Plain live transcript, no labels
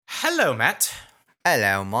Hello, Matt.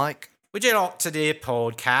 Hello, Mike. Would you like to do a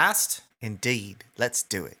podcast? Indeed. Let's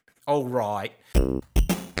do it. All right.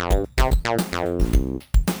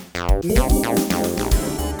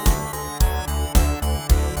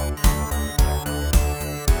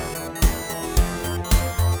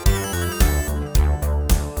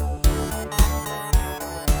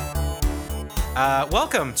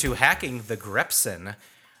 Welcome to Hacking the Grepson.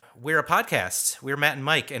 We're a podcast. We're Matt and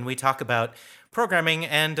Mike, and we talk about programming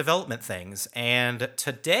and development things. And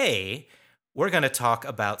today, we're going to talk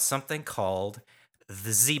about something called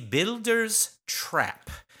the Builder's Trap,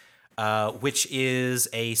 which is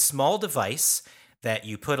a small device that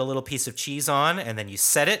you put a little piece of cheese on, and then you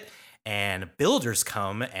set it, and builders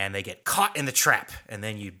come, and they get caught in the trap, and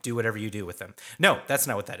then you do whatever you do with them. No, that's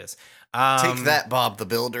not what that is. Take that, Bob the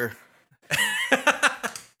Builder.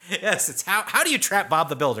 Yes, it's how do you trap Bob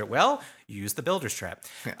the Builder? Well, you use the Builder's Trap.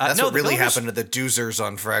 That's what really happened to the doozers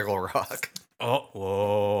on Fraggle Rock. Oh,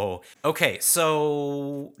 whoa. Okay,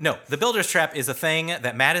 so no, the Builder's Trap is a thing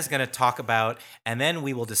that Matt is going to talk about, and then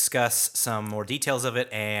we will discuss some more details of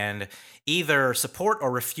it and either support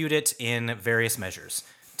or refute it in various measures.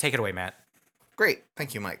 Take it away, Matt. Great.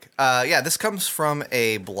 Thank you, Mike. This comes from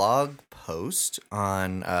a blog post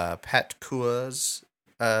on Pat Kua's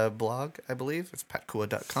blog, I believe. It's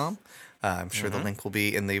patkua.com. I'm sure the link will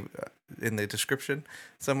be in the description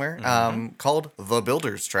somewhere. Called The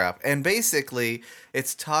Builder's Trap. And basically,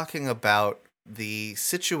 it's talking about the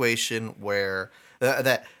situation where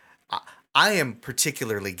that I am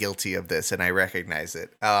particularly guilty of this, and I recognize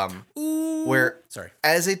it. Where,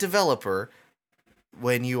 as a developer,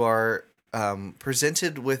 when you are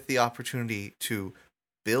presented with the opportunity to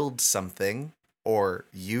build something or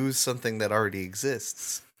use something that already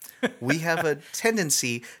exists, we have a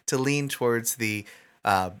tendency to lean towards the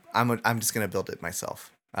I'm just going to build it myself.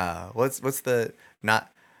 What's the not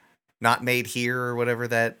made here or whatever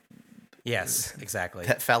that exactly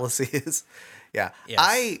that fallacy is. Yeah.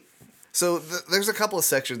 Yes. There's a couple of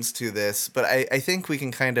sections to this, but I think we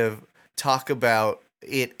can kind of talk about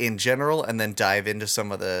it in general and then dive into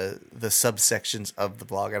some of the subsections of the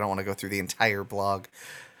blog. I don't want to go through the entire blog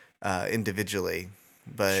individually,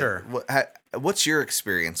 but sure. What's your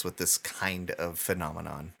experience with this kind of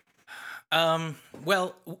phenomenon?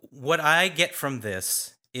 Well, what I get from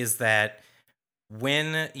this is that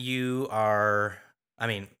when you are,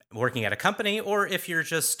 working at a company, or if you're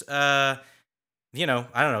just, tooling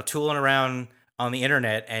around on the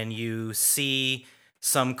internet and you see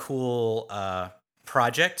some cool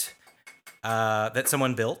project that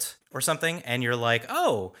someone built or something, and you're like,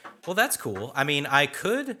 oh, well, that's cool. I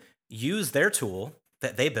could use their tool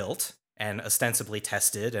that they built and ostensibly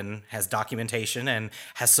tested and has documentation and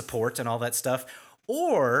has support and all that stuff,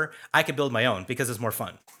 or I could build my own because it's more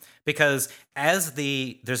fun. Because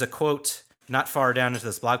there's a quote not far down into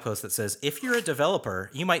this blog post that says, if you're a developer,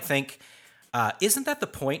 you might think, isn't that the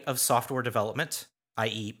point of software development,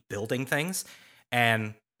 i.e. building things?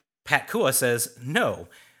 And Pat Kua says, no,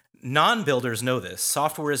 non-builders know this.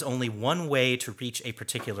 Software is only one way to reach a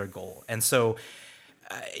particular goal. And so,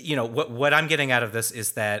 what I'm getting out of this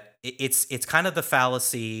is that it's kind of the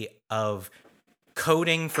fallacy of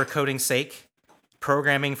coding for coding's sake,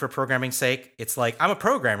 programming for programming's sake. It's like, I'm a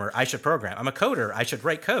programmer, I should program. I'm a coder, I should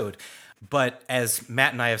write code. But as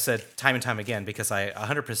Matt and I have said time and time again, because I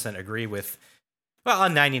 100% agree with, well, I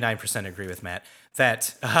 99% agree with Matt,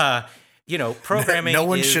 that programming. No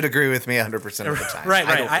one should agree with me 100% of the time. Right.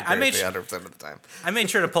 I made 100% of the time. I made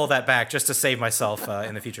sure to pull that back just to save myself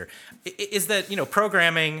in the future. Is that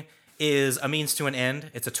programming is a means to an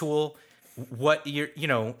end. It's a tool.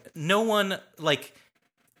 No one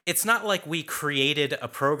it's not like we created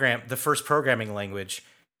the first programming language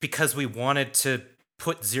because we wanted to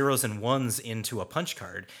put zeros and ones into a punch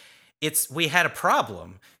card. We had a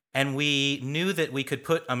problem, and we knew that we could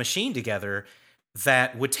put a machine together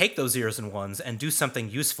that would take those zeros and ones and do something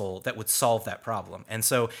useful that would solve that problem. And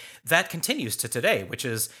so that continues to today, which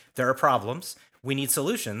is there are problems, we need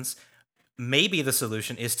solutions. Maybe the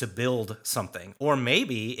solution is to build something, or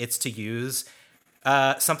maybe it's to use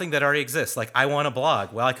something that already exists. Like, I want a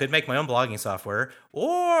blog. Well, I could make my own blogging software,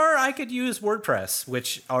 or I could use WordPress,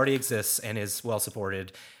 which already exists and is well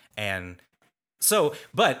supported. And so,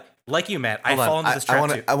 but like you, Matt, I fall into this trap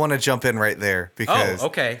too. I want to jump in right there because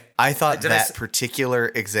I thought that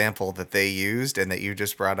particular example that they used and that you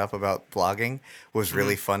just brought up about blogging was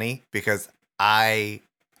really funny, because I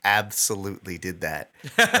absolutely did that.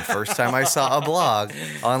 The first time I saw a blog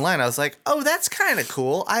online, I was like, oh, that's kind of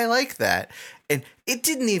cool. I like that. And it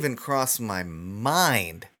didn't even cross my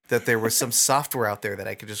mind that there was some software out there that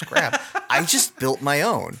I could just grab. I just built my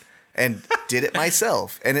own. and did it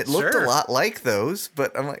myself. And it looked a Sure. lot like those,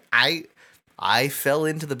 but I'm like, I fell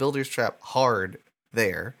into the builder's trap hard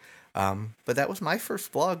there. But that was my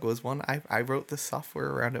first blog, was one I wrote the software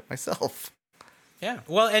around it myself. Yeah.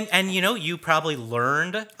 Well, and you probably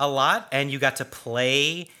learned a lot, and you got to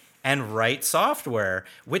play and write software,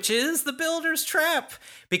 which is the builder's trap.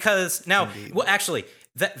 Because now, Indeed. well, actually,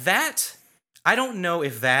 that I don't know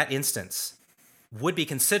if that instance would be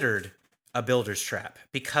considered a builder's trap,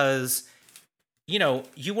 because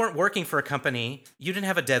you weren't working for a company, you didn't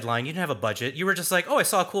have a deadline, you didn't have a budget, you were just like, oh, I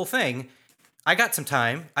saw a cool thing, I got some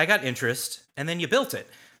time, I got interest, and then you built it.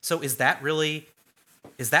 So is that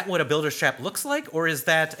what a builder's trap looks like, or is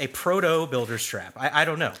that a proto builder's trap? I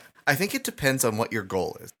don't know. I think it depends on what your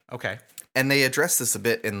goal is. Okay. And they address this a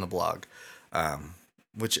bit in the blog,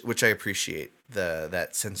 which I appreciate,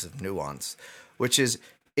 that sense of nuance, which is,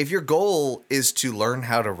 if your goal is to learn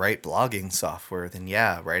how to write blogging software, then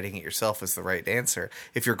yeah, writing it yourself is the right answer.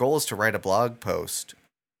 If your goal is to write a blog post,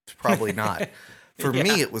 it's probably not. For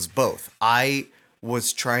me, it was both. I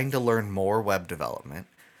was trying to learn more web development,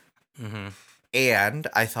 and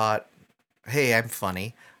I thought, hey, I'm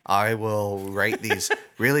funny. I will write these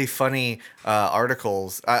really funny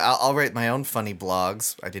articles. I'll write my own funny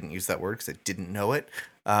blogs. I didn't use that word because I didn't know it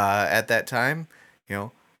at that time,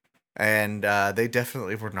 and they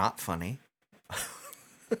definitely were not funny.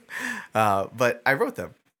 But I wrote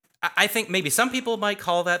them. I think maybe some people might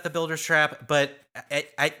call that the builder's trap, but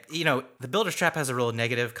the builder's trap has a real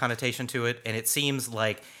negative connotation to it, and it seems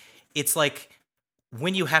like it's like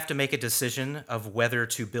when you have to make a decision of whether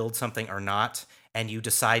to build something or not, and you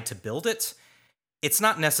decide to build it, it's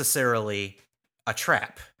not necessarily a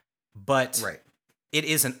trap, but Right. it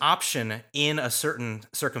is an option in a certain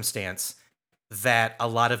circumstance that a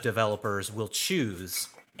lot of developers will choose.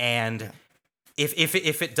 And if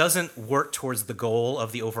it doesn't work towards the goal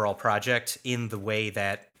of the overall project in the way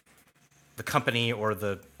that the company or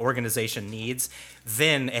the organization needs,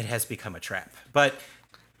 then it has become a trap. But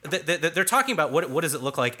they're talking about what does it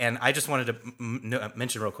look like, and I just wanted to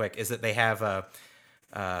mention real quick is that they have a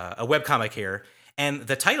webcomic here, and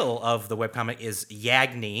the title of the webcomic is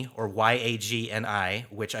Yagni, or Yagni,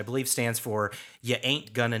 which I believe stands for "You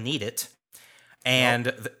Ain't Gonna Need It."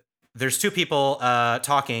 And there's two people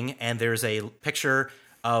talking, and there's a picture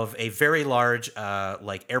of a very large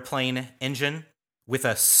airplane engine with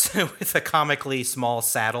a comically small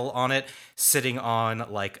saddle on it, sitting on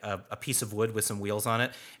like a piece of wood with some wheels on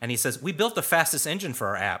it. And he says, "We built the fastest engine for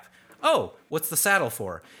our app." "Oh, what's the saddle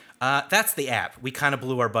for?" "That's the app. We kind of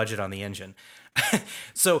blew our budget on the engine."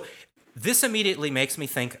 So this immediately makes me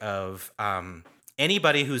think of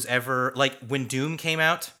anybody who's ever, like, when Doom came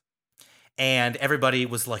out, and everybody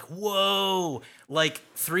was like, whoa, like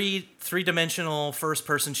three-dimensional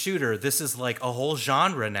first-person shooter. This is like a whole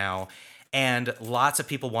genre now. And lots of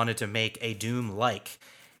people wanted to make a Doom-like.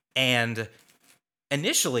 And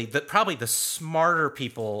initially, probably the smarter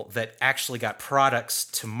people that actually got products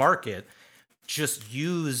to market just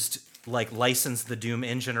used, like, licensed the Doom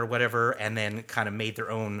engine or whatever, and then kind of made their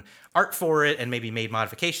own art for it and maybe made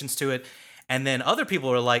modifications to it. And then other people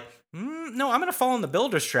are like, no, I'm going to fall in the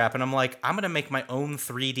builder's trap. And I'm like, I'm going to make my own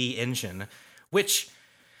 3D engine, which,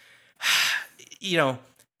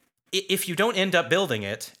 if you don't end up building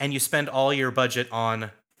it and you spend all your budget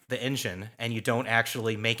on the engine and you don't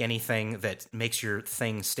actually make anything that makes your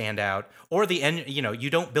thing stand out, or you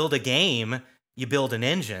don't build a game, you build an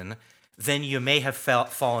engine, then you may have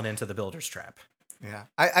fallen into the builder's trap. Yeah,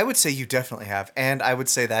 I would say you definitely have. And I would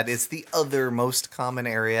say that is the other most common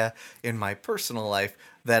area in my personal life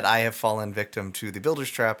that I have fallen victim to the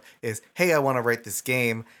builder's trap is, hey, I want to write this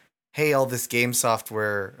game. Hey, all this game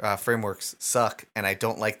software frameworks suck, and I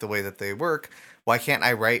don't like the way that they work. Why can't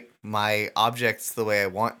I write my objects the way I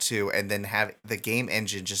want to, and then have the game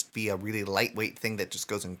engine just be a really lightweight thing that just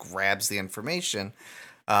goes and grabs the information,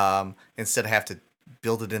 instead of have to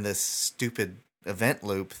build it in this stupid event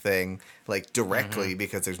loop thing, like directly,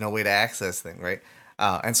 because there's no way to access things, right?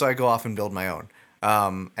 And so I go off and build my own.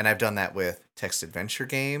 And I've done that with text adventure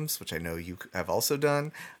games, which I know you have also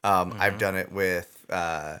done. I've done it with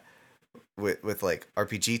like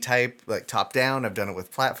RPG type, like top down. I've done it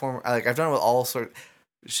with platform. Like I've done it with all sort.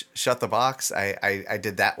 Shut the Box. I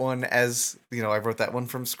did that one as I wrote that one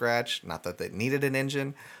from scratch. Not that they needed an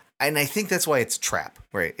engine. And I think that's why it's trap,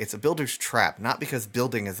 right? It's a builder's trap, not because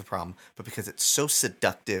building is the problem, but because it's so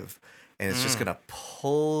seductive and it's just gonna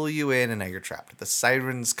pull you in, and now you're trapped. The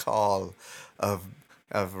siren's call of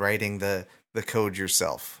writing the code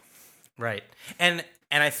yourself. Right. And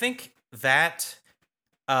I think that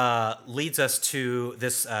leads us to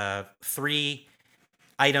this three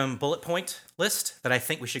item bullet point list that I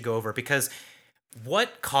think we should go over, because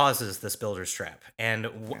what causes this builder's trap? And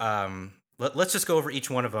let's just go over each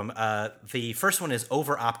one of them. The first one is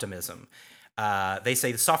over optimism. They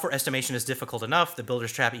say the software estimation is difficult enough. The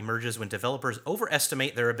builder's trap emerges when developers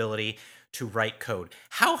overestimate their ability to write code.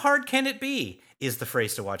 How hard can it be? Is the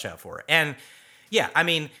phrase to watch out for. And yeah, I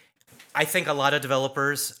mean, I think a lot of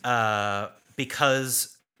developers,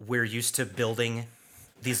 because we're used to building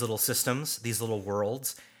these little systems, these little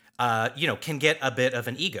worlds, can get a bit of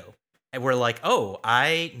an ego. And we're like, oh,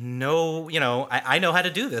 I know, I know how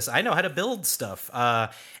to do this. I know how to build stuff.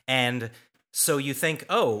 And so you think,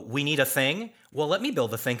 oh, we need a thing? Well, let me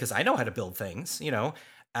build the thing because I know how to build things,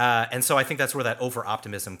 And so I think that's where that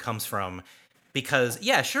over-optimism comes from. Because,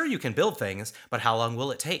 yeah, sure, you can build things, but how long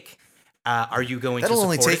will it take? Are you going That'll to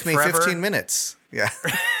support it only take me forever? 15 minutes. Yeah.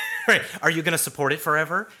 Right. Are you going to support it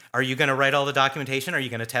forever? Are you going to write all the documentation? Are you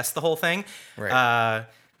going to test the whole thing? Right.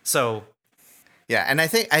 Yeah, and I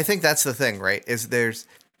think that's the thing, right? Is there's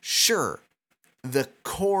the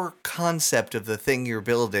core concept of the thing you're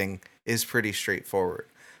building is pretty straightforward,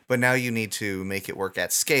 but now you need to make it work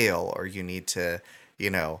at scale, or you need to,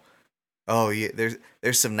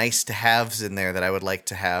 there's some nice to haves in there that I would like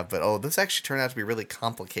to have, but this actually turned out to be really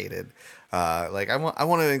complicated. Like I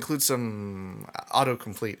want to include some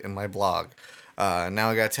autocomplete in my blog. Now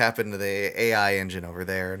I got to tap into the AI engine over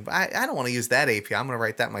there, and I don't want to use that API. I'm going to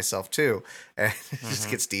write that myself too. And it just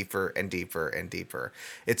gets deeper and deeper and deeper.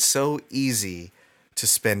 It's so easy to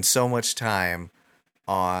spend so much time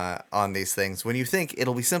on these things when you think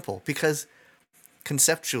it'll be simple, because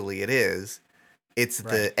conceptually it is. It's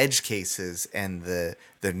right. The edge cases and the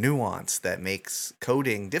nuance that makes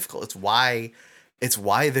coding difficult. It's why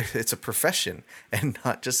it's a profession and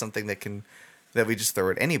not just something that we just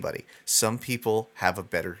throw at anybody. Some people have a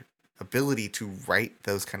better ability to write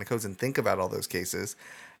those kind of codes and think about all those cases,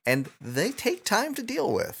 and they take time to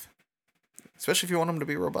deal with, especially if you want them to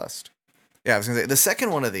be robust. Yeah, I was going to say, the second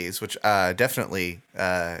one of these, which definitely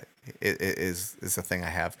is the thing I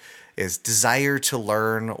have, is desire to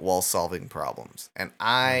learn while solving problems. And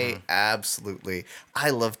I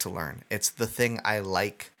love to learn. It's the thing I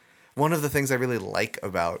like. One of the things I really like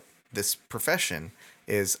about this profession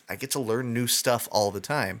is I get to learn new stuff all the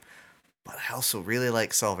time, but I also really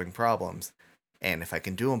like solving problems. And if I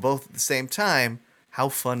can do them both at the same time, how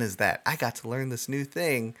fun is that? I got to learn this new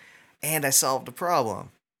thing, and I solved a problem.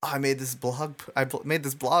 I made this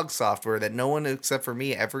blog software that no one except for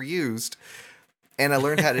me ever used, and I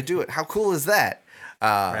learned how to do it. How cool is that?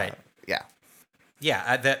 Right. Yeah.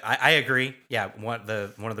 Yeah, I agree. Yeah, one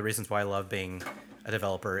of the reasons why I love being a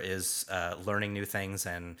developer is learning new things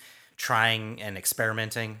and trying and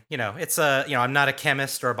experimenting. It's I'm not a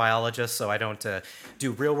chemist or a biologist, so I don't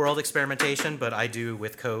do real world experimentation, but I do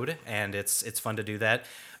with code, and it's fun to do that.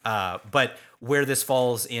 But where this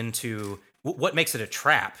falls into what makes it a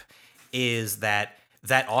trap is that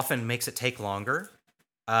often makes it take longer,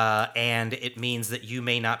 and it means that you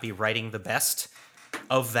may not be writing the best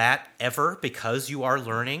of that ever because you are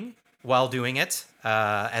learning while doing it,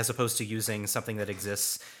 as opposed to using something that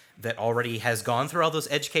exists that already has gone through all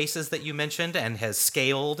those edge cases that you mentioned and has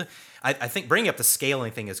scaled. I think bringing up the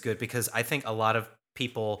scaling thing is good, because I think a lot of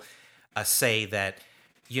people say that,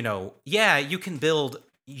 you can build,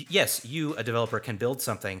 yes, you, a developer, can build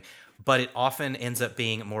something, but it often ends up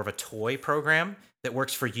being more of a toy program that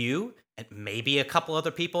works for you and maybe a couple other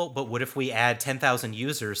people. But what if we add 10,000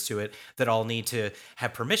 users to it that all need to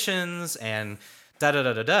have permissions and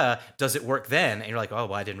da-da-da-da-da, does it work then? And you're like, oh,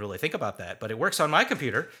 well, I didn't really think about that, but it works on my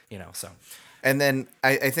computer, so. And then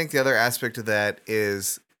I think the other aspect of that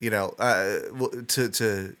is,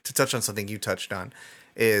 to touch on something you touched on,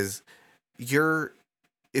 is if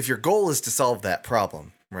your goal is to solve that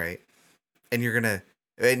problem, right, and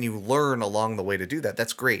you learn along the way to do that,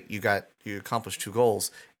 that's great. You accomplished two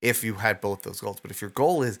goals if you had both those goals. But if your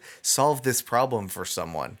goal is solve this problem for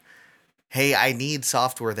someone, hey, I need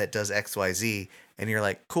software that does XYZ, and you're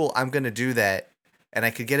like, cool, I'm going to do that, and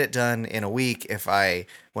I could get it done in a week if I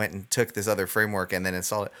went and took this other framework and then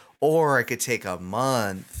installed it. Or I could take a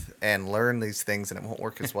month and learn these things, and it won't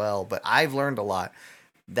work as well. But I've learned a lot.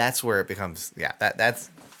 That's where it becomes,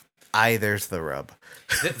 there's the rub.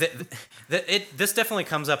 This definitely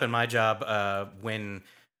comes up in my job when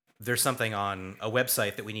there's something on a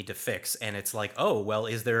website that we need to fix, and it's like, oh, well,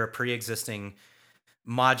 is there a pre-existing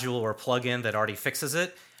module or plugin that already fixes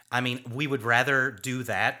it? I mean, we would rather do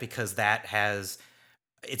that because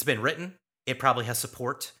it's been written. It probably has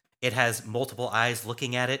support. It has multiple eyes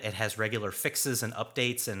looking at it. It has regular fixes and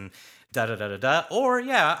updates and da-da-da-da-da. Or,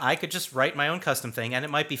 yeah, I could just write my own custom thing, and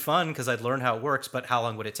it might be fun because I'd learn how it works, but how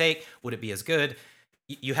long would it take? Would it be as good?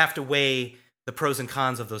 you have to weigh the pros and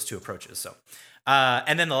cons of those two approaches. So,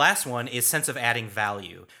 and then the last one is sense of adding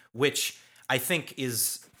value, which I think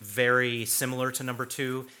is very similar to number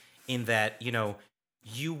two in that,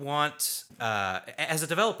 you want, as a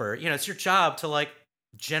developer, it's your job to like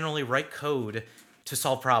generally write code to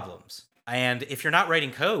solve problems. And if you're not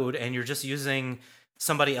writing code and you're just using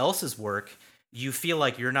somebody else's work, you feel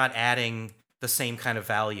like you're not adding the same kind of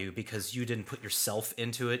value because you didn't put yourself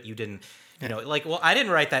into it. You didn't, like, well, I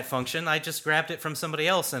didn't write that function. I just grabbed it from somebody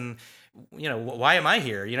else. And, why am I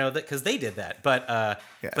here? Because they did that. But,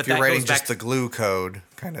 if but you're that writing goes back just the glue code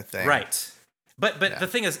kind of thing. right. But the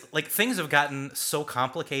thing is, like, things have gotten so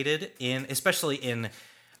complicated especially in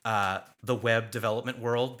the web development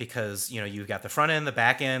world because, you've got the front end, the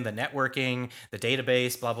back end, the networking, the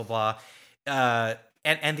database, blah, blah, blah.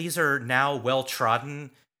 And these are now well-trodden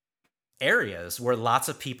areas where lots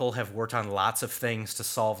of people have worked on lots of things to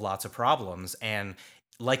solve lots of problems. And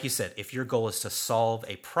like you said, if your goal is to solve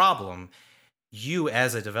a problem, you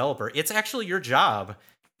as a developer, it's actually your job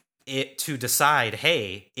to decide,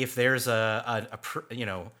 hey, if there's an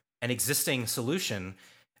existing solution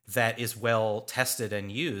that is well tested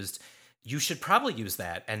and used, you should probably use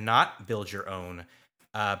that and not build your own,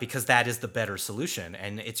 because that is the better solution.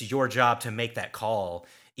 And it's your job to make that call,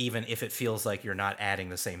 even if it feels like you're not adding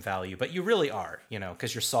the same value, but you really are,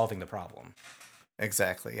 because you're solving the problem.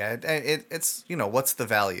 Exactly. Yeah. It's what's the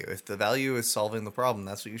value? If the value is solving the problem,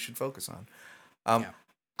 that's what you should focus on.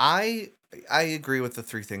 I agree with the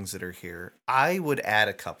three things that are here. I would add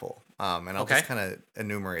a couple, and I'll just kind of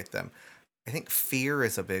enumerate them. I think fear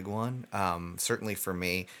is a big one. Certainly for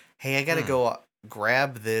me. Hey, I got to go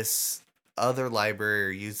grab this other library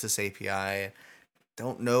or use this API.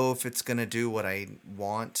 Don't know if it's going to do what I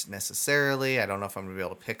want necessarily. I don't know if I'm going to be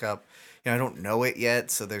able to pick up. I don't know it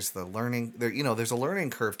yet. So there's the learning there. There's a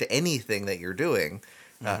learning curve to anything that you're doing.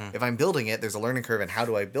 If I'm building it, there's a learning curve, and how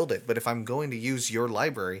do I build it? But if I'm going to use your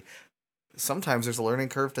library, sometimes there's a learning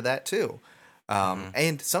curve to that too.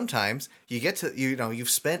 And sometimes you get to, you've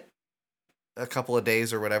spent a couple of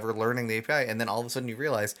days or whatever learning the API, and then all of a sudden you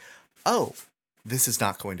realize, oh, this is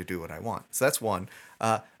not going to do what I want. So that's one.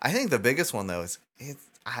 I think the biggest one though is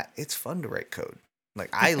it's fun to write code. Like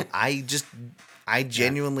I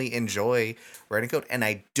genuinely enjoy writing code, and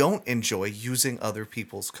I don't enjoy using other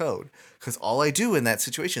people's code because all I do in that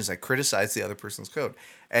situation is I criticize the other person's code,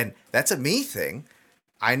 and that's a me thing.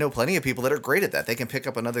 I know plenty of people that are great at that. They can pick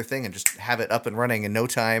up another thing and just have it up and running in no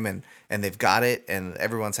time, and they've got it, and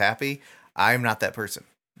everyone's happy. I'm not that person.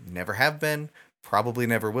 Never have been. Probably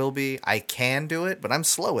never will be. I can do it, but I'm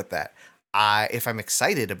slow at that. If I'm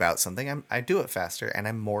excited about something, I do it faster, and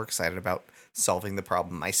I'm more excited about solving the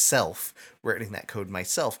problem myself, writing that code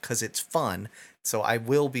myself, because it's fun. So I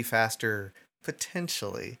will be faster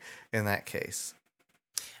potentially in that case.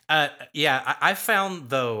 I found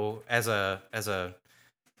though as an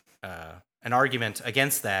argument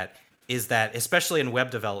against that is that especially in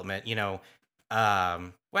web development,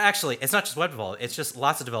 well, actually, it's not just web development; it's just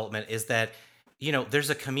lots of development. Is that there's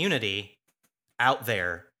a community out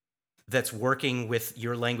there that's working with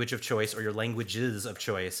your language of choice or your languages of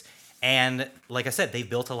choice. And like I said, they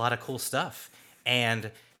built a lot of cool stuff.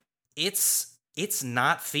 And it's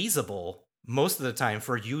not feasible most of the time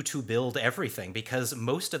for you to build everything because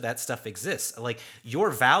most of that stuff exists. Like your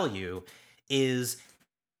value is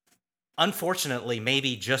unfortunately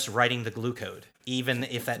maybe just writing the glue code, even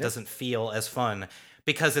if that doesn't feel as fun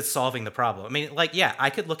because it's solving the problem. I mean, like, yeah, I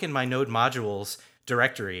could look in my node modules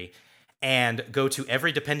directory and go to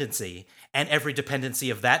every dependency and every dependency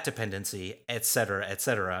of that dependency, et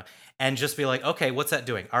cetera, and just be like, okay, what's that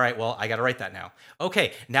doing? All right, well, I got to write that now.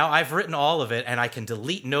 Okay, now I've written all of it and I can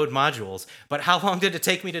delete node modules, but how long did it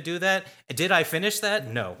take me to do that? Did I finish that?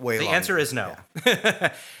 No. The answer is no.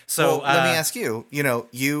 Yeah. So let me ask you,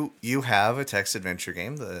 you have a text adventure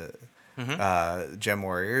game, the Gem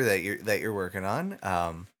Warrior that you're working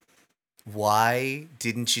on. Why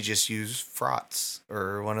didn't you just use Frotz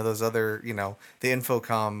or one of those other, the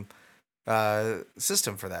Infocom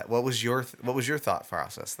system for that? What was your thought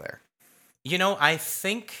process there? I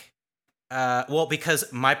think,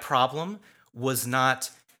 because my problem was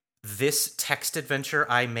not this text adventure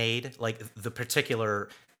I made, like the particular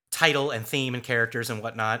title and theme and characters and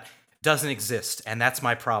whatnot doesn't exist, and that's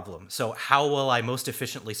my problem. So how will I most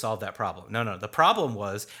efficiently solve that problem? No, the problem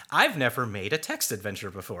was I've never made a text adventure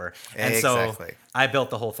before, and exactly. So I built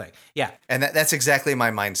the whole thing. Yeah, and that's exactly my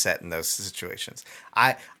mindset in those situations.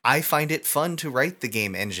 I find it fun to write the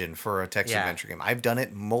game engine for a text adventure game. I've done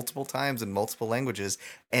it multiple times in multiple languages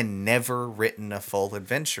and never written a full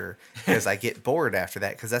adventure because I get bored after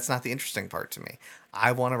that because that's not the interesting part to me.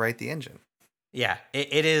 I want to write the engine. Yeah,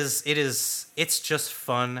 it's just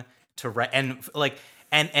fun to write, and like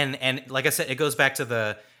and like I said, it goes back to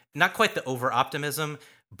the not quite the over optimism,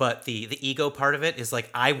 but the ego part of it is like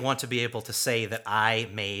I want to be able to say that I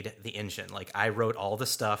made the engine, like I wrote all the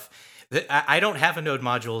stuff. I don't have a node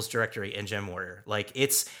modules directory in GemWarrior. Like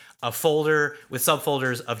it's a folder with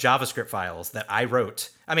subfolders of JavaScript files that I wrote.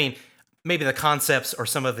 I mean, maybe the concepts or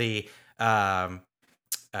some of the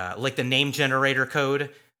like the name generator code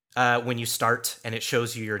when you start and it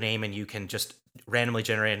shows you your name and you can just randomly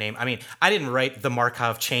generate a name. I mean, I didn't write the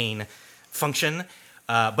Markov chain function,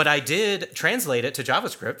 but I did translate it to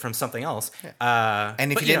JavaScript from something else.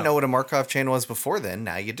 And if but, you didn't know what a Markov chain was before then,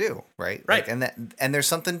 now you do, right? Right. Like, and there's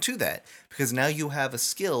something to that because now you have a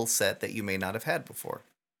skill set that you may not have had before.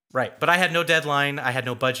 Right. But I had no deadline. I had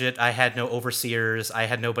no budget. I had no overseers. I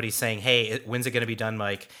had nobody saying, hey, when's it going to be done,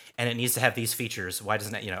 Mike? And it needs to have these features. Why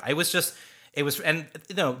doesn't it, and,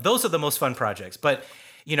 those are the most fun projects. But,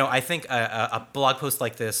 I think a blog post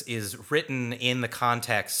like this is written in the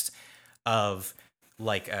context of,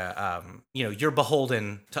 like, you're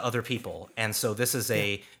beholden to other people. And so this is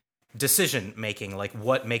a decision making, like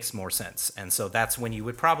what makes more sense. And so that's when you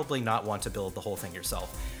would probably not want to build the whole thing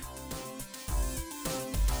yourself.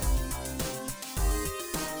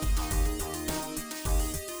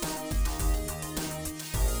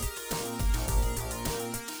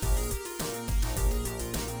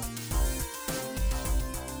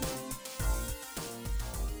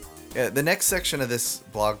 Yeah, the next section of this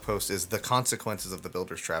blog post is the consequences of the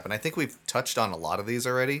builder's trap, and I think we've touched on a lot of these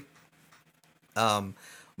already.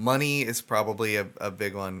 Money is probably a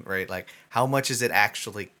big one, right? Like, how much is it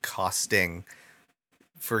actually costing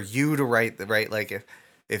for you to write the right? Like,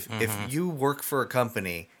 if you work for a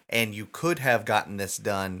company and you could have gotten this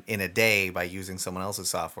done in a day by using someone else's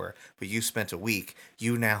software, but you spent a week,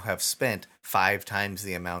 you now have spent 5 times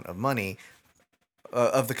the amount of money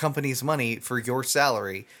of the company's money for your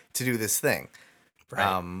salary to do this thing.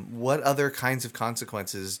 Right. What other kinds of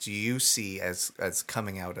consequences do you see as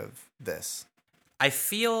coming out of this? I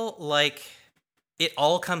feel like it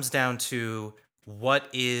all comes down to what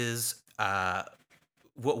is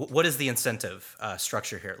what is the incentive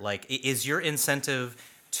structure here? Like, is your incentive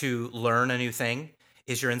to learn a new thing?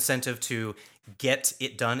 Is your incentive to get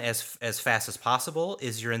it done as fast as possible?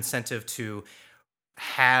 Is your incentive to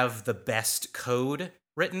have the best code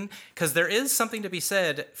written? Because there is something to be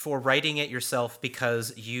said for writing it yourself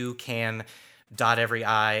because you can dot every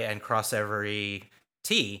I and cross every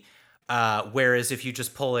T. Whereas if you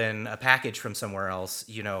just pull in a package from somewhere else,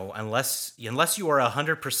 unless you are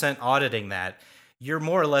 100% auditing that, you're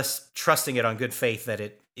more or less trusting it on good faith that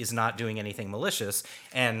it is not doing anything malicious.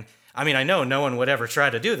 And I mean, I know no one would ever try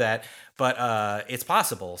to do that, but it's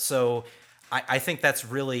possible. So I think that's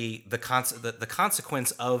really the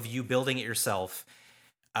consequence of you building it yourself.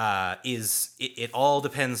 It all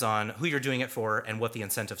depends on who you're doing it for and what the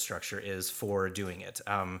incentive structure is for doing it.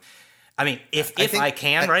 I mean, if I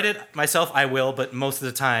can write it myself, I will, but most of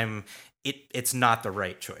the time, it's not the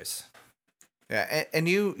right choice. Yeah, and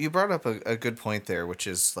you brought up a good point there, which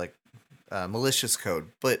is like malicious code.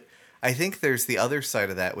 But I think there's the other side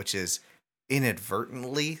of that, which is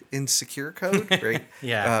inadvertently insecure code, right?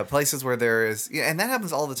 Yeah. Places where there is, and that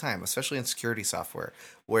happens all the time, especially in security software,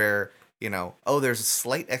 where there's a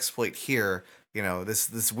slight exploit here,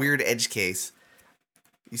 this weird edge case.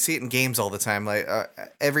 You see it in games all the time. Like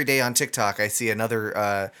every day on TikTok, I see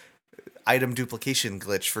another item duplication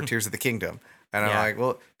glitch for Tears of the Kingdom. And I'm like,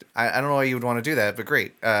 well, I don't know why you would want to do that, but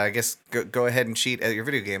great. I guess go ahead and cheat at your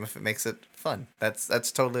video game if it makes it fun.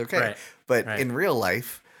 That's totally okay. Right. But Right. in real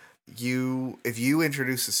life, if you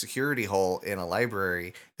introduce a security hole in a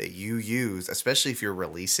library that you use, especially if you're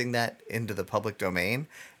releasing that into the public domain,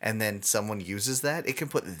 and then someone uses that, it can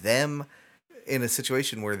put them in a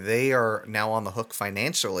situation where they are now on the hook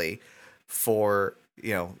financially for,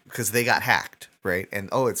 because they got hacked, right? And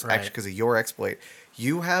it's Right. actually because of your exploit.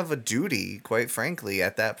 You have a duty, quite frankly,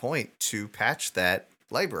 at that point to patch that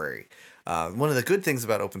library. One of the good things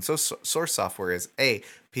about open source software is A,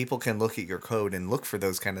 people can look at your code and look for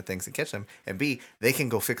those kind of things and catch them, and B, they can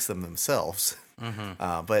go fix them themselves.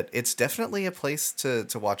 Mm-hmm. But it's definitely a place to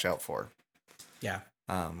watch out for. Yeah.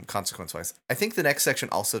 Consequence-wise. I think the next section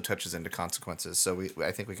also touches into consequences, so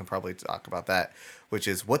I think we can probably talk about that, which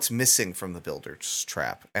is what's missing from the builder's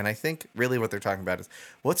trap. And I think really what they're talking about is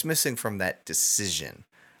what's missing from that decision.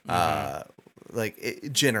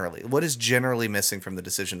 Generally, what is generally missing from the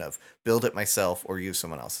decision of build it myself or use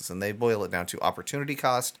someone else's? And they boil it down to opportunity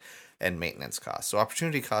cost and maintenance cost. So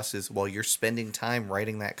opportunity cost is while you're spending time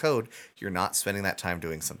writing that code, you're not spending that time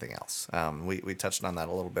doing something else. We touched on that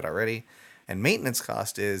a little bit already. And maintenance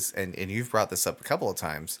cost is, and you've brought this up a couple of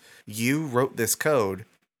times, you wrote this code,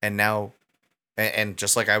 and now, and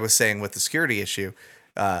just like I was saying with the security issue,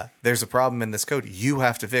 there's a problem in this code. You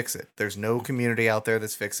have to fix it. There's no community out there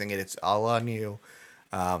that's fixing it. It's all on you.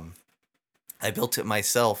 I built it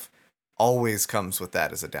myself. Always comes with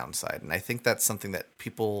that as a downside. And I think that's something that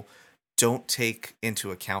people don't take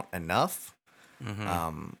into account enough.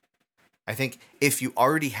 I think if you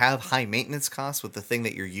already have high maintenance costs with the thing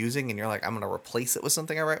that you're using and you're like, I'm going to replace it with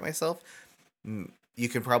something I write myself, you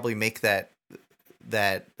can probably make that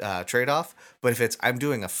trade-off. But if it's, I'm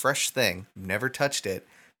doing a fresh thing, never touched it,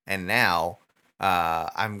 and now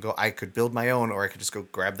I could build my own, or I could just go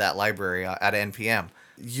grab that library out of NPM.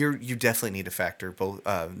 You definitely need to factor both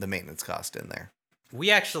the maintenance cost in there.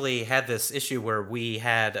 We actually had this issue where we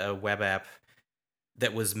had a web app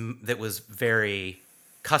that was very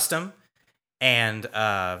custom, and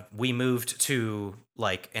we moved to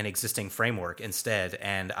like an existing framework instead.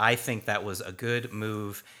 And I think that was a good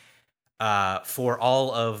move for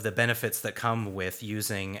all of the benefits that come with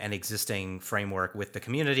using an existing framework with the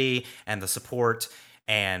community and the support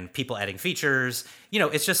and people adding features. You know,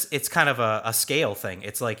 it's kind of a scale thing.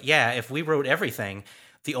 It's like, yeah, if we wrote everything,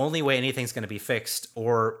 the only way anything's going to be fixed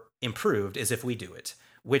or improved is if we do it,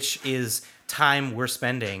 which is time we're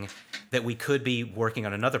spending that we could be working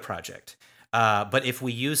on another project. But if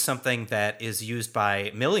we use something that is used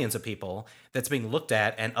by millions of people, that's being looked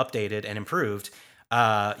at and updated and improved,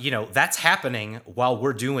 that's happening while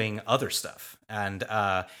we're doing other stuff. And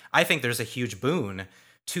I think there's a huge boon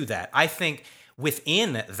to that. I think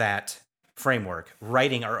within that framework,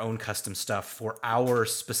 writing our own custom stuff for our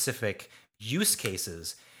specific use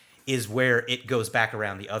cases is where it goes back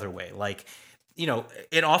around the other way. Like,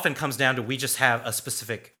 it often comes down to we just have a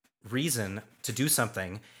specific reason to do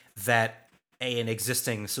something that an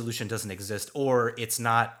existing solution doesn't exist, or it's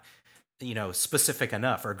not specific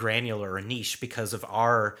enough or granular or niche because of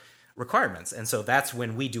our requirements. And so that's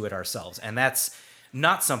when we do it ourselves. And that's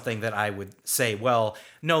not something that I would say, well,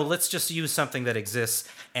 no, let's just use something that exists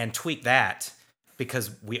and tweak that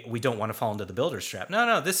because we don't want to fall into the builder's trap.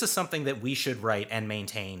 No, this is something that we should write and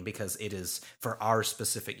maintain because it is for our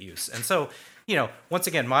specific use. And so, once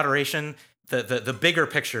again, moderation, the bigger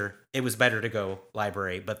picture, it was better to go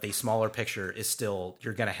library, but the smaller picture is still,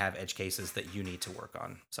 you're going to have edge cases that you need to work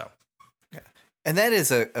on. So. And that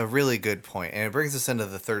is a really good point, and it brings us into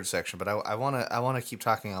the third section. But I want to keep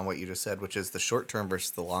talking on what you just said, which is the short term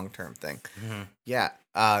versus the long term thing. Mm-hmm. Yeah,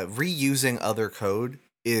 reusing other code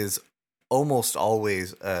is almost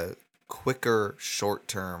always a quicker short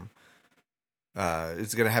term.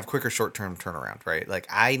 It's going to have quicker short term turnaround, right? Like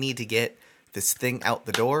I need to get this thing out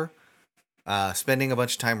the door. Spending a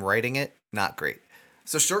bunch of time writing it, not great.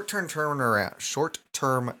 So short term turnaround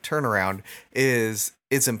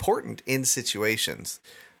is important in situations,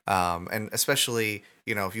 and especially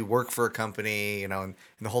if you work for a company, and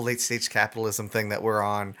the whole late stage capitalism thing that we're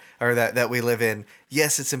on, or that we live in.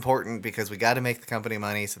 Yes, it's important because we got to make the company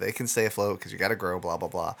money so they can stay afloat because you got to grow. Blah blah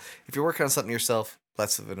blah. If you're working on something yourself,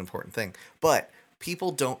 less of an important thing. But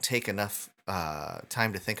people don't take enough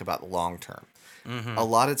time to think about the long term. Mm-hmm. A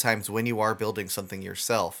lot of times when you are building something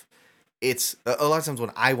yourself, it's a lot of times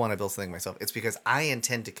when I want to build something myself, it's because I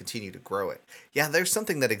intend to continue to grow it. Yeah, there's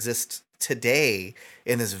something that exists today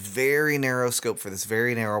in this very narrow scope for this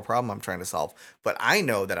very narrow problem I'm trying to solve. But I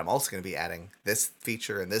know that I'm also going to be adding this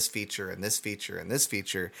feature and this feature and this feature and this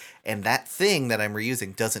feature. And that thing that I'm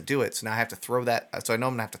reusing doesn't do it. So now I have to throw that. So I know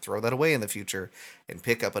I'm going to have to throw that away in the future and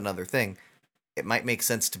pick up another thing. It might make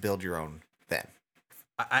sense to build your own then.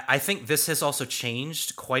 I think this has also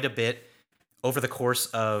changed quite a bit over the course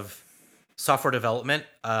of software development,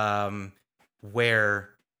 where,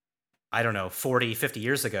 40, 50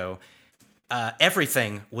 years ago,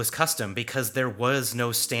 everything was custom because there was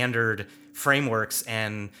no standard frameworks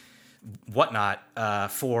and whatnot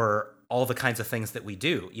for all the kinds of things that we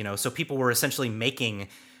do. So people were essentially making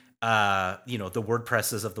the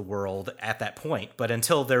WordPresses of the world at that point. But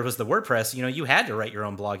until there was the WordPress, you had to write your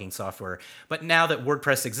own blogging software. But now that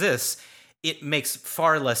WordPress exists, it makes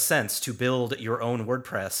far less sense to build your own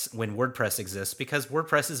WordPress when WordPress exists because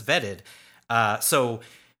WordPress is vetted. So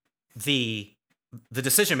the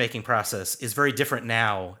decision-making process is very different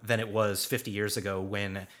now than it was 50 years ago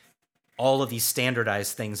when all of these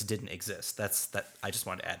standardized things didn't exist. I just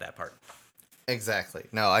wanted to add that part. Exactly.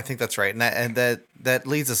 No, I think that's right. And that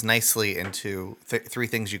leads us nicely into three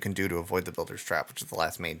things you can do to avoid the builder's trap, which is the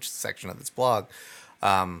last main section of this blog.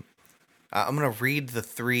 I'm going to read the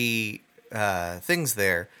three things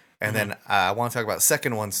there, and then I want to talk about the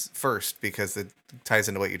second ones first because it ties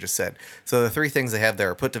into what you just said. So the three things they have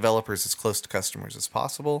there are put developers as close to customers as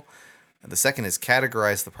possible, The second is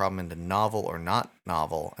categorize the problem into novel or not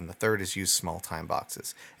novel. And the third is use small time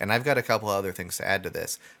boxes. And I've got a couple other things to add to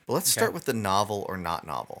this. But let's start with the novel or not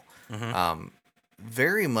novel.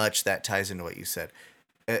 Very much that ties into what you said.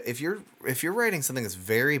 If you're writing something that's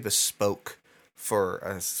very bespoke for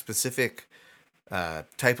a specific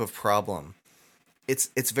type of problem,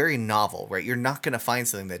 it's very novel, right? You're not going to find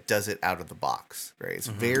something that does it out of the box, right? It's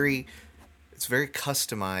very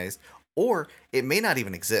customized, or it may not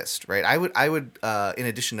even exist, right? I would in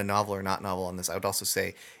addition to novel or not novel on this, I would also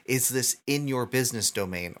say, is this in your business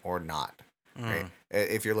domain or not? Right?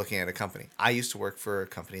 If you're looking at a company. I used to work for a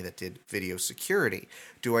company that did video security.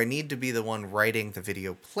 Do I need to be the one writing the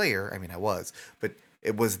video player? I mean, I was, but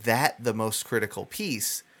was that the most critical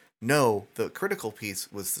piece? No, the critical piece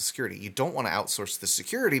was the security. You don't want to outsource the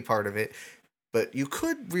security part of it, but you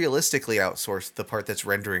could realistically outsource the part that's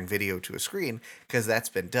rendering video to a screen, because that's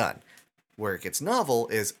been done. Where it gets novel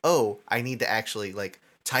is, I need to actually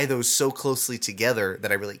tie those so closely together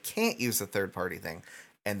that I really can't use a third party thing.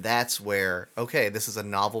 And that's where, this is a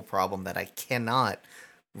novel problem that I cannot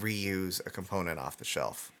reuse a component off the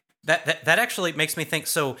shelf. That actually makes me think.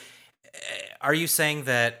 So, are you saying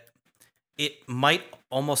that it might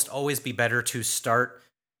almost always be better to start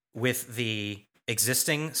with the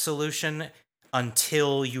existing solution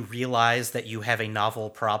until you realize that you have a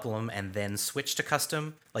novel problem and then switch to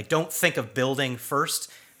custom? Like, don't think of building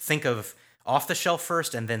first. Think of off the shelf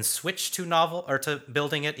first and then switch to novel or to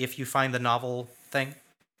building it if you find the novel thing.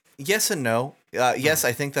 Yes and no. Yes,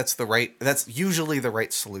 I think that's usually the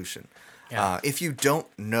right solution. Yeah. If you don't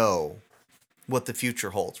know what the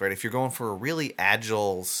future holds, right? If you're going for a really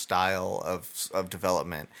agile style of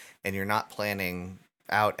development and you're not planning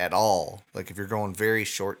out at all, like if you're going very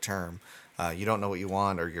short term, you don't know what you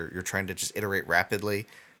want, or you're trying to just iterate rapidly,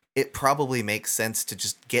 it probably makes sense to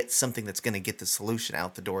just get something that's going to get the solution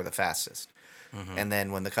out the door the fastest. And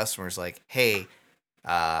then when the customer's like, hey,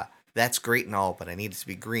 that's great and all, but I need it to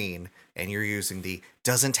be green, and you're using the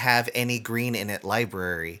doesn't have any green in it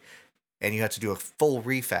library, and you have to do a full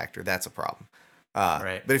refactor, that's a problem.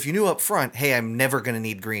 Right. But if you knew up front, hey, I'm never going to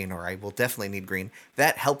need green, or I will definitely need green,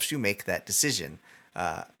 that helps you make that decision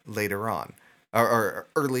later on, or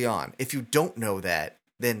early on. If you don't know that,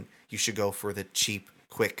 then you should go for the cheap,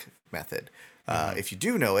 quick method. If you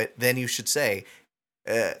do know it, then you should say,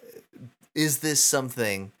 is this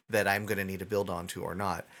something that I'm going to need to build onto or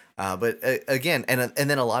not? But again, and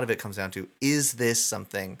then a lot of it comes down to, is this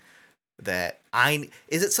something that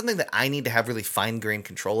is it something that I need to have really fine-grained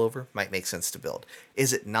control over? Might make sense to build.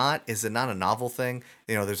 Is it not? Is it not a novel thing?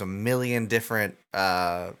 There's a million different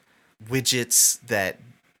widgets that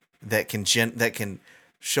can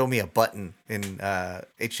show me a button in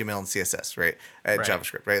HTML and CSS, right?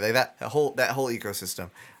 JavaScript, right? Like that whole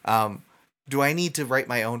ecosystem. Do I need to write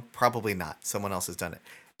my own? Probably not. Someone else has done it.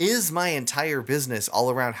 Is my entire business all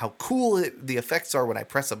around how cool the effects are when I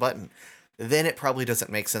press a button? Then it probably doesn't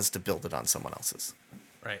make sense to build it on someone else's.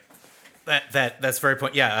 Right. That's very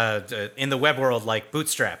point. Yeah. In the web world, like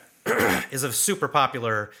Bootstrap is a super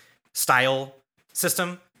popular style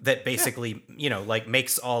system that basically,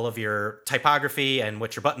 makes all of your typography and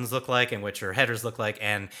what your buttons look like and what your headers look like.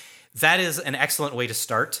 And that is an excellent way to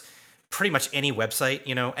start pretty much any website,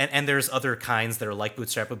 and there's other kinds that are like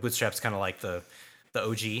Bootstrap, but Bootstrap's kind of like the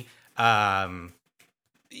OG.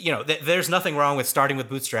 There's nothing wrong with starting with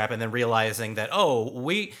Bootstrap and then realizing that,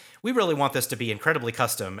 we really want this to be incredibly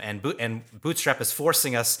custom, and Bootstrap is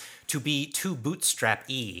forcing us to be too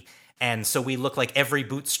Bootstrap-y. And so we look like every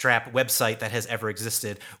Bootstrap website that has ever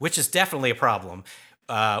existed, which is definitely a problem.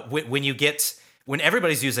 When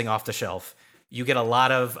everybody's using off the shelf, you get a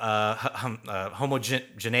lot of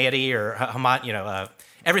homogeneity, or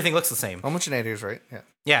everything looks the same. Homogeneity is right. Yeah.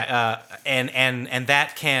 Yeah, and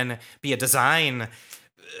that can be a design,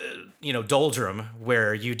 doldrum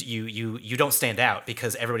where you don't stand out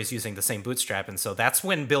because everybody's using the same Bootstrap, and so that's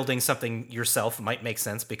when building something yourself might make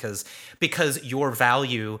sense because your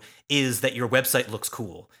value is that your website looks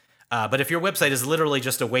cool. But if your website is literally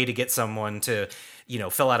just a way to get someone to,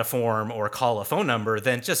 fill out a form or call a phone number,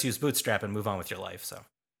 then just use Bootstrap and move on with your life. So.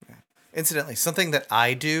 Incidentally, something that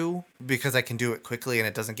I do because I can do it quickly and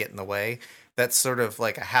it doesn't get in the way, that's sort of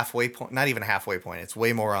like a halfway point, not even a halfway point. It's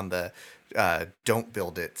way more on the don't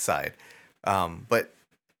build it side. But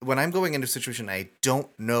when I'm going into a situation, I don't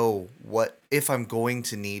know if I'm going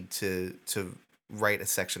to need to write a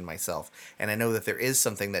section myself. And I know that there is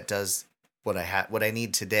something that does what I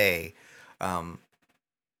need today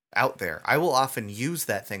out there. I will often use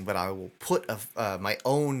that thing, but I will put my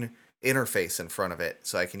own interface in front of it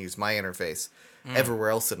so I can use my interface everywhere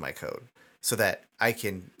else in my code, so that I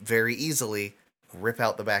can very easily rip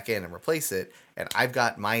out the back end and replace it, and I've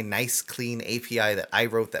got my nice clean API that I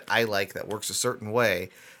wrote that I like that works a certain way,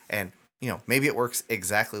 and maybe it works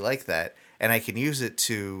exactly like that, and I can use it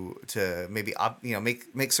to maybe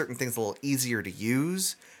make certain things a little easier to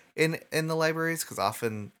use in the libraries, because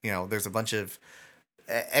often there's a bunch of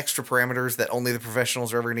extra parameters that only the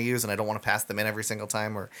professionals are ever going to use, and I don't want to pass them in every single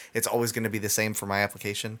time, or it's always going to be the same for my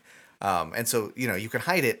application. And so you can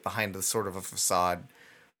hide it behind the sort of a facade,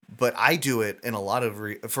 but I do it in a lot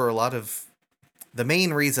of the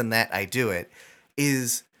main reason that I do it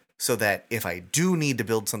is so that if I do need to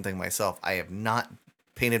build something myself, I have not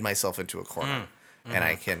painted myself into a corner, and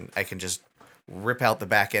I can just rip out the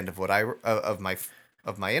back end of of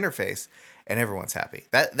my interface, and everyone's happy.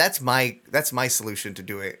 That's my solution to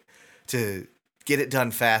do it, to get it done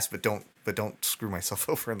fast, but don't screw myself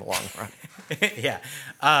over in the long run. Yeah.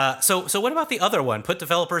 So what about the other one? Put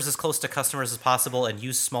developers as close to customers as possible and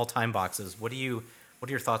use small time boxes. What are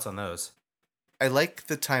your thoughts on those? I like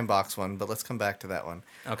the time box one, but let's come back to that one.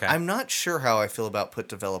 Okay. I'm not sure how I feel about put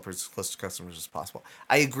developers as close to customers as possible.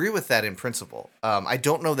 I agree with that in principle. I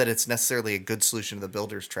don't know that it's necessarily a good solution to the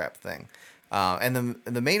builder's trap thing. And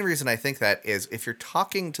the main reason I think that is if you're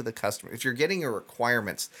talking to the customer, if you're getting your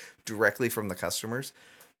requirements directly from the customers,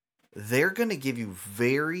 they're going to give you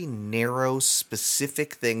very narrow,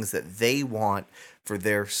 specific things that they want for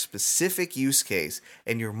their specific use case,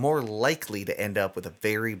 and you're more likely to end up with a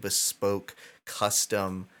very bespoke,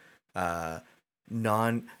 custom,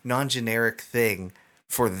 non-generic thing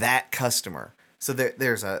for that customer. So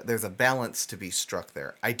there's a balance to be struck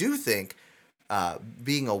there. I do think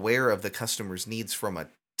being aware of the customer's needs from a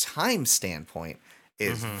time standpoint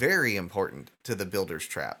is very important to the builder's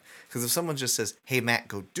trap. Because if someone just says, hey, Matt,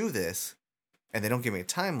 go do this, and they don't give me a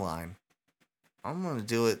timeline, I'm going to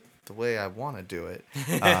do it the way I want to do it,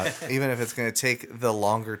 even if it's going to take the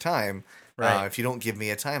longer time, right. If you don't give me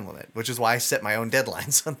a time limit, which is why I set my own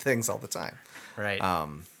deadlines on things all the time. Right.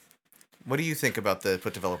 What do you think about the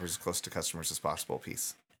put developers as close to customers as possible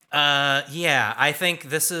piece? Yeah, I think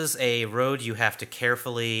this is a road you have to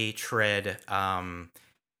carefully tread,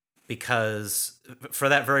 because for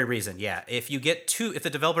that very reason, yeah. If the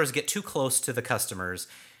developers get too close to the customers,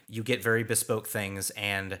 you get very bespoke things,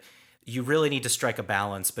 and you really need to strike a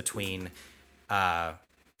balance between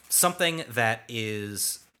something that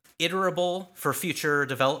is iterable for future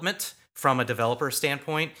development from a developer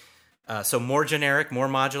standpoint, so more generic, more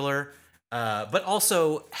modular, but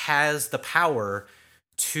also has the power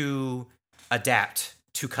to adapt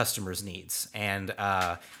to customers' needs. And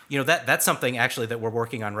that's something actually that we're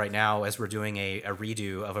working on right now as we're doing a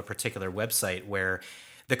redo of a particular website where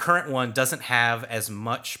the current one doesn't have as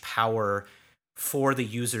much power for the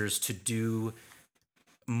users to do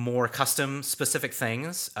more custom specific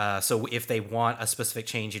things. So if they want a specific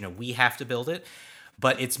change, we have to build it.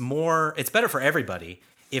 But it's better for everybody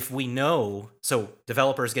if we know, so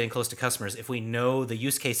developers getting close to customers, if we know the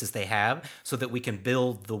use cases they have so that we can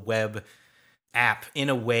build the web app in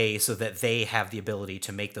a way so that they have the ability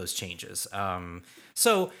to make those changes. I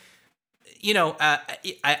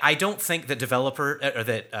don't think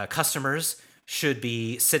that customers should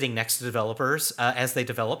be sitting next to developers as they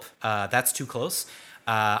develop. That's too close.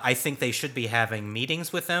 I think they should be having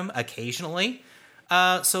meetings with them occasionally,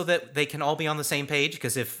 so that they can all be on the same page.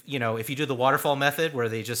 Because if you do the waterfall method where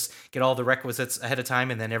they just get all the requisites ahead of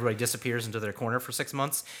time and then everybody disappears into their corner for 6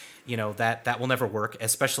 months, that will never work,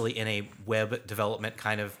 especially in a web development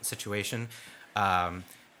kind of situation.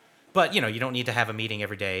 But you don't need to have a meeting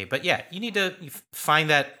every day. But yeah, you need to find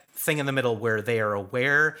that thing in the middle where they are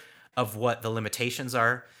aware of what the limitations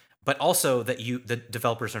are, but also that the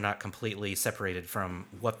developers are not completely separated from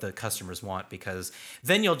what the customers want, because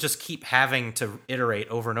then you'll just keep having to iterate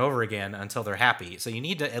over and over again until they're happy. So you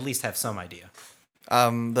need to at least have some idea.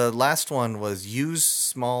 The last one was use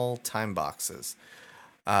small time boxes.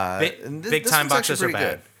 Big time boxes are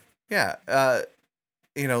bad. Good.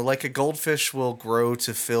 Yeah. Like a goldfish will grow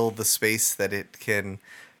to fill the space that it can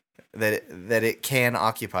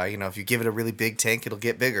occupy. If you give it a really big tank, it'll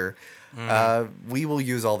get bigger. We will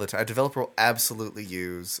use all the time. A developer will absolutely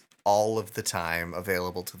use all of the time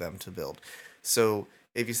available to them to build. So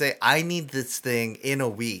if you say, I need this thing in a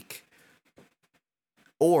week,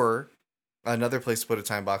 or another place to put a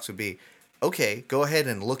time box would be, okay, go ahead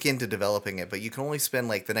and look into developing it, but you can only spend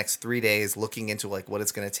like the next 3 days looking into like what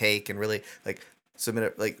it's going to take and really like submit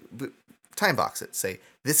it, like time box it. Say,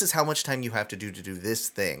 this is how much time you have to do this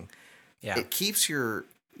thing. Yeah. It keeps your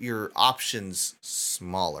options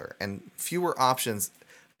smaller, and fewer options,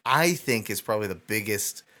 I think, is probably the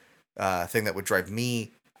biggest thing that would drive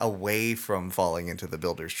me away from falling into the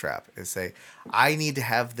builder's trap is say, I need to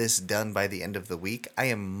have this done by the end of the week. I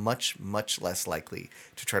am much, much less likely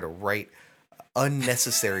to try to write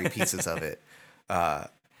unnecessary pieces of it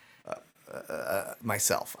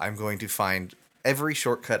myself. I'm going to find every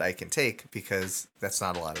shortcut I can take because that's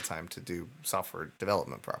not a lot of time to do software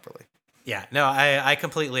development properly. Yeah, no, I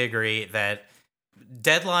completely agree that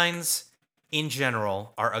deadlines in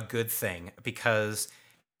general are a good thing because,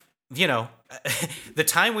 the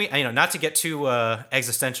time not to get too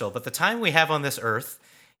existential, but the time we have on this earth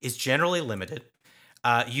is generally limited.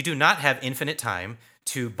 You do not have infinite time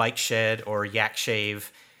to bike shed or yak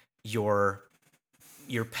shave your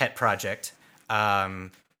pet project.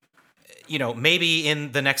 Maybe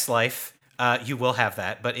in the next life you will have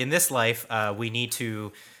that, but in this life we need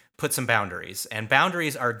to put some boundaries, and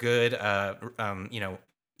boundaries are good.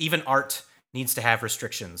 Even art needs to have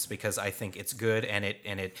restrictions because I think it's good, and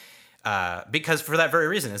it because for that very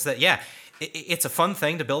reason is that it's a fun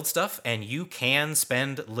thing to build stuff, and you can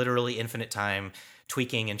spend literally infinite time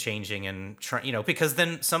tweaking and changing and because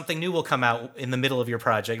then something new will come out in the middle of your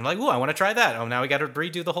project and like, oh, I want to try that. Oh, now we got to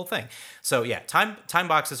redo the whole thing. So yeah, time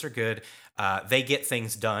boxes are good. They get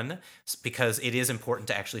things done because it is important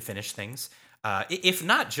to actually finish things. If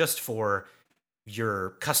not just for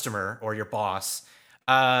your customer or your boss,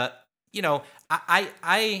 I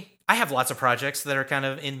have lots of projects that are kind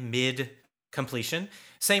of in mid completion.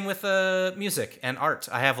 Same with music and art.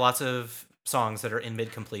 I have lots of songs that are in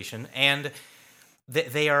mid completion, and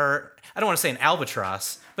they are, I don't want to say an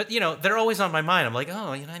albatross, but they're always on my mind. I'm like,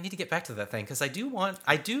 oh, I need to get back to that thing because I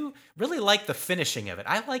do really like the finishing of it.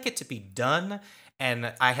 I like it to be done,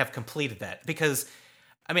 and I have completed that because,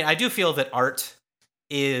 I do feel that art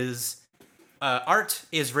is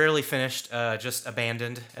rarely finished, just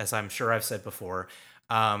abandoned, as I'm sure I've said before.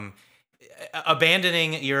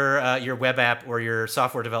 Abandoning your web app or your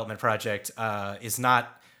software development project is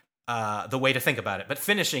not the way to think about it, but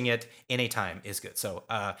finishing it in a time is good. So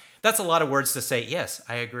that's a lot of words to say. Yes,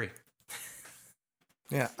 I agree.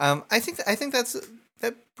 Yeah, I think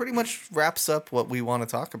that pretty much wraps up what we want to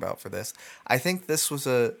talk about for this. I think this was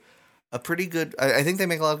a pretty good. I think they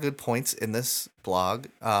make a lot of good points in this blog.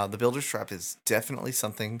 The Builder's Trap is definitely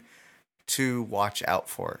something to watch out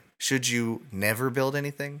for. Should you never build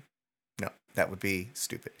anything? No, that would be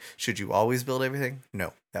stupid. Should you always build everything?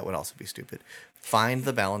 No, that would also be stupid. Find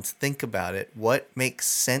the balance. Think about it. What makes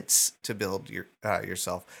sense to build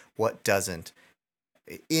yourself? What doesn't?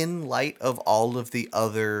 In light of all of the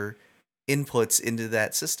other inputs into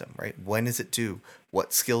that system, right? When is it due?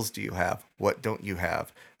 What skills do you have? What don't you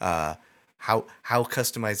have? How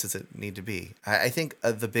customized does it need to be? I think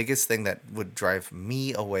the biggest thing that would drive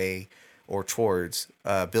me away or towards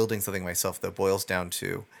building something myself that boils down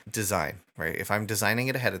to design, right? If I'm designing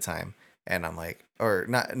it ahead of time and I'm like, or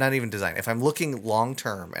not even design, if I'm looking long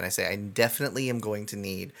term and I say I definitely am going to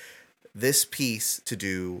need this piece to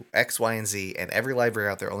do X, Y, and Z, and every library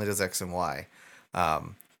out there only does X and Y,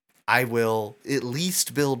 I will at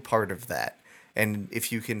least build part of that. And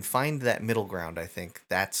if you can find that middle ground, I think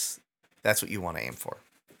that's what you want to aim for.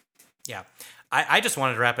 Yeah. I just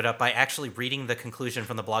wanted to wrap it up by actually reading the conclusion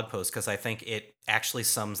from the blog post because I think it actually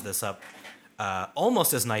sums this up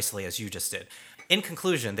almost as nicely as you just did. In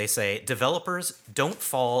conclusion, they say, developers don't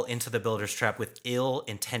fall into the builder's trap with ill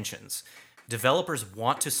intentions. Developers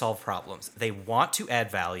want to solve problems. They want to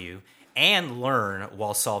add value and learn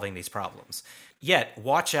while solving these problems. Yet,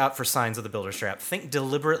 watch out for signs of the builder's trap. Think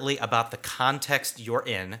deliberately about the context you're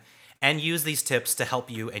in and use these tips to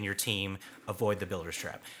help you and your team avoid the builder's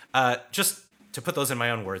trap. Just to put those in my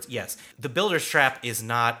own words, yes, the builder's trap is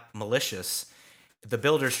not malicious. The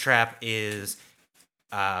builder's trap is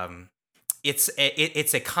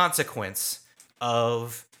it's a consequence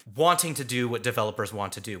of wanting to do what developers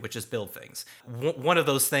want to do, which is build things. One of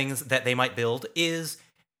those things that they might build is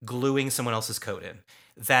gluing someone else's code in.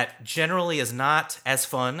 That generally is not as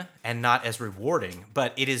fun and not as rewarding,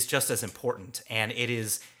 but it is just as important. And it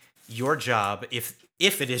is your job, if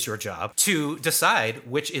it is your job, to decide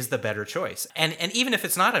which is the better choice. And even if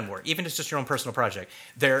it's not on work, even if it's just your own personal project,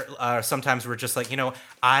 there are sometimes we're just like,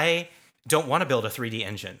 I don't want to build a 3D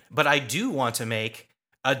engine, but I do want to make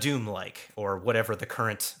a Doom-like or whatever the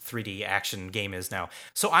current 3D action game is now.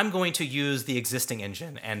 So I'm going to use the existing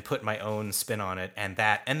engine and put my own spin on it and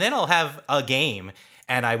then I'll have a game,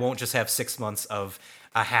 and I won't just have 6 months of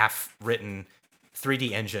a half-written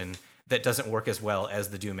 3D engine that doesn't work as well as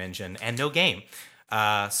the Doom engine and no game.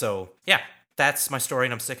 So yeah, that's my story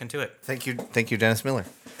and I'm sticking to it. Thank you, Dennis Miller.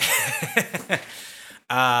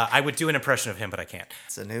 I would do an impression of him, but I can't.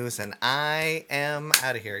 It's a news, and I am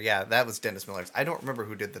out of here. Yeah, that was Dennis Miller's. I don't remember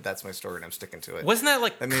who did that. That's my story, and I'm sticking to it. Wasn't that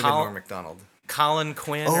like That may have been Norm Macdonald. Colin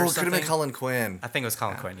Quinn Oh, or it could something? have been Colin Quinn. I think it was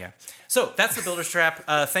Colin Quinn, yeah. So that's the Builder's Trap.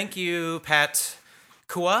 Thank you, Pat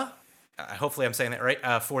Kua. Hopefully I'm saying that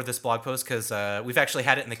right, for this blog post, because we've actually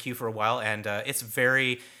had it in the queue for a while, and it's a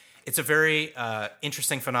very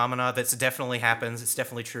interesting phenomena that definitely happens. It's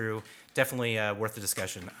definitely true. Definitely worth the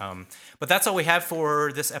discussion. But that's all we have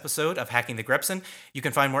for this episode of Hacking the Grepson. You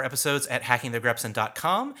can find more episodes at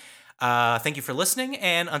hackingthegrepson.com. Thank you for listening,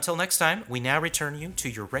 and until next time, we now return you to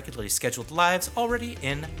your regularly scheduled lives already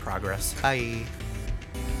in progress. Bye.